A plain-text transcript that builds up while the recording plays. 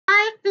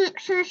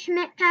Nexus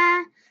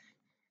Meta,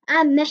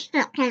 and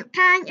Mr.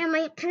 Cancan, and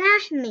my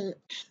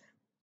classmates.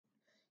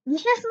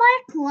 This is my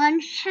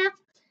concept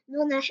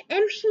known as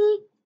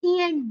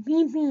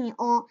MCTNBB,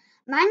 or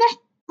minus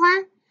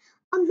one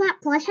of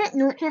that concept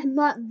notice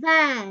but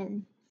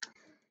van.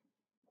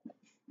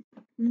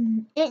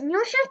 It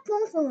uses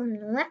both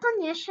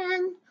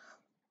recognition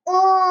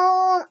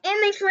or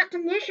image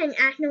recognition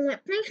as the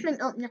replacement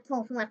of the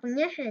close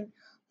recognition,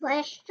 but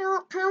it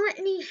still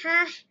currently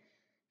has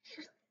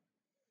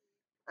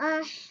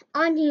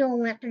audio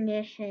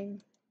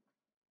recognition.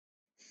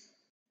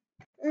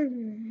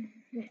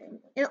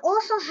 It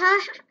also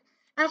has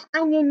as a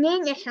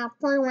unique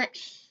example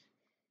which,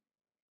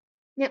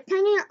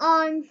 depending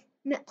on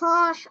the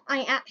cause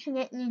I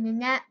accidentally did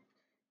not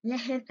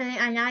listen to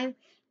it alive,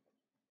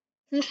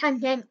 he can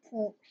then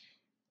quote.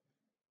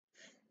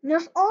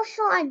 There's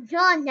also a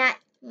dog that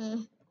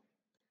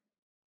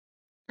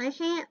I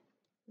can't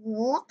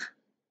walk.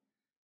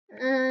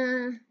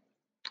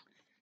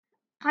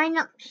 Kind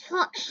of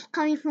shots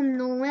coming from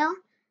nowhere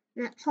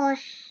because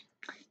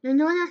the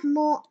noise is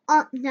more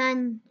up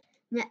than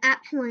the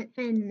actual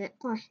thing,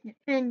 because the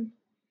thing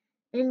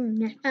in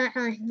the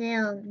character is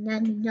there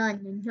than the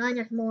gun. The gun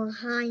is more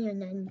higher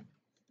than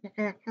the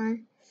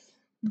character.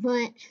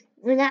 But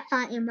we're not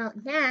talking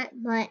about that,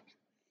 but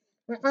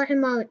we're talking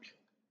about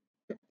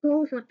the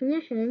close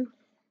recognition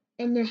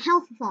and the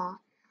health bar.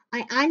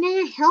 I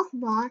added a health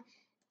bar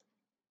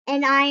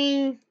and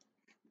I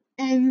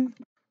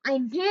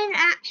did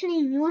actually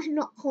use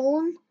the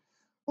code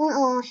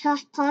or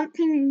just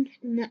typing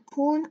the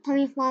code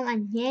coming from a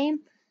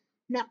game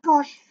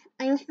because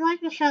I was trying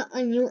to search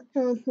on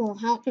YouTube for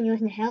how to use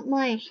the help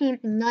bar. It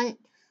seems none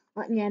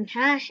of them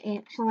has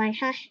it, so I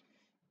just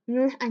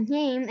used a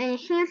game and it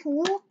seems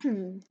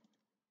working.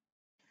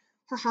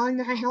 So how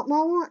does a help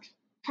bar work?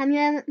 Have you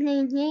ever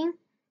played a game?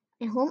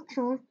 I hope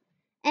so.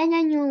 And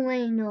then you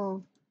already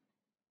know.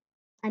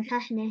 I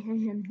just let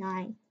him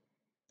die.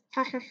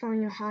 Just to show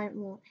you how it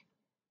works.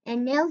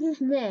 And now he's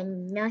dead.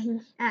 Now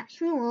he's at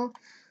zero.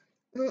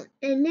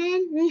 And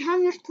then we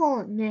have this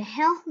code. The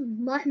health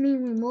must be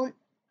removed.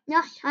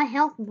 Just a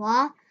health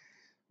bar,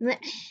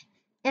 which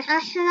is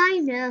a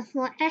slider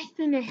for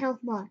testing the health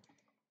bar.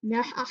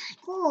 There's a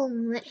skull,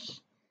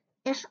 which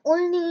is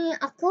only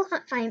a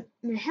prototype.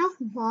 The health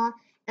bar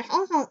is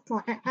also a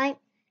prototype.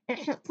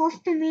 It's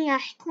supposed to be a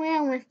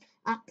square with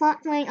a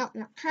portrait of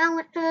the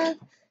character,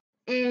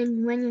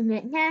 and when you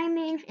get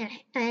damaged,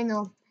 it's kind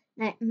of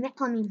like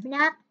becoming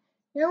black.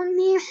 There'll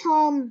be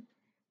some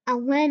a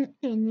red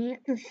thingy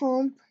to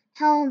show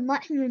how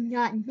much you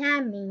got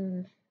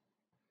damaged.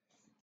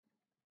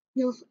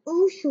 There's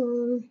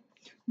also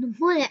the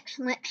bullets,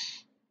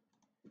 which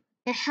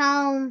is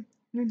how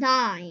you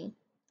die,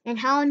 and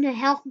how the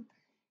health.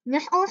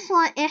 This also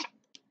is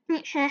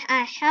features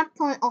a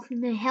sample of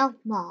the health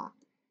bar.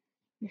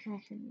 There's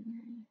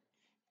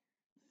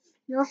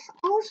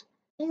also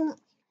in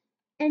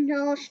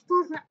the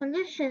school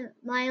recognition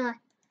by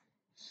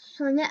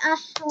so let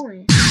us show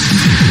it.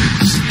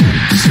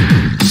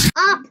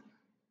 Up,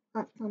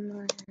 up,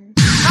 left.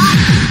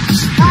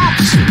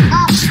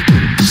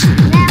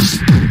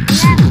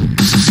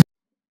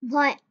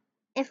 But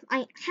if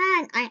I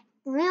can, I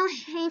will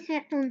change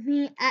it to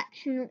be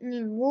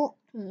absolutely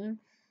working.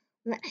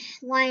 Which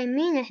what I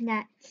mean is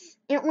that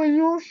it will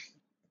use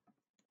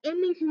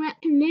image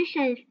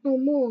recognition for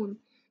more.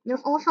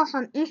 There's also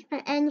some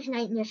Easter eggs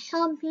like the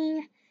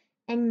zombies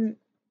and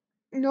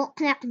don't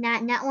click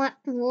that network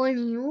to warn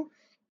you.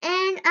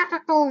 And a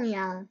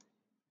tutorial.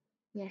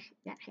 Yes,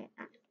 that's it,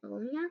 a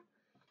tutorial.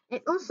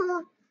 It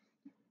also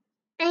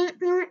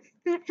thank you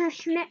to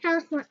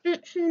Schmitter for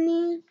teaching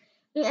me.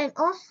 And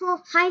also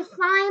high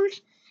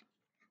fives.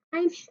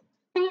 I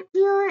thank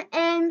you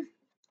and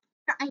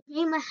I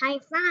gave a high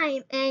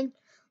five. And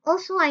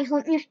also I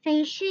hope you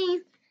stay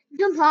safe.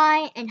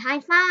 Goodbye and high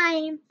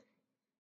five.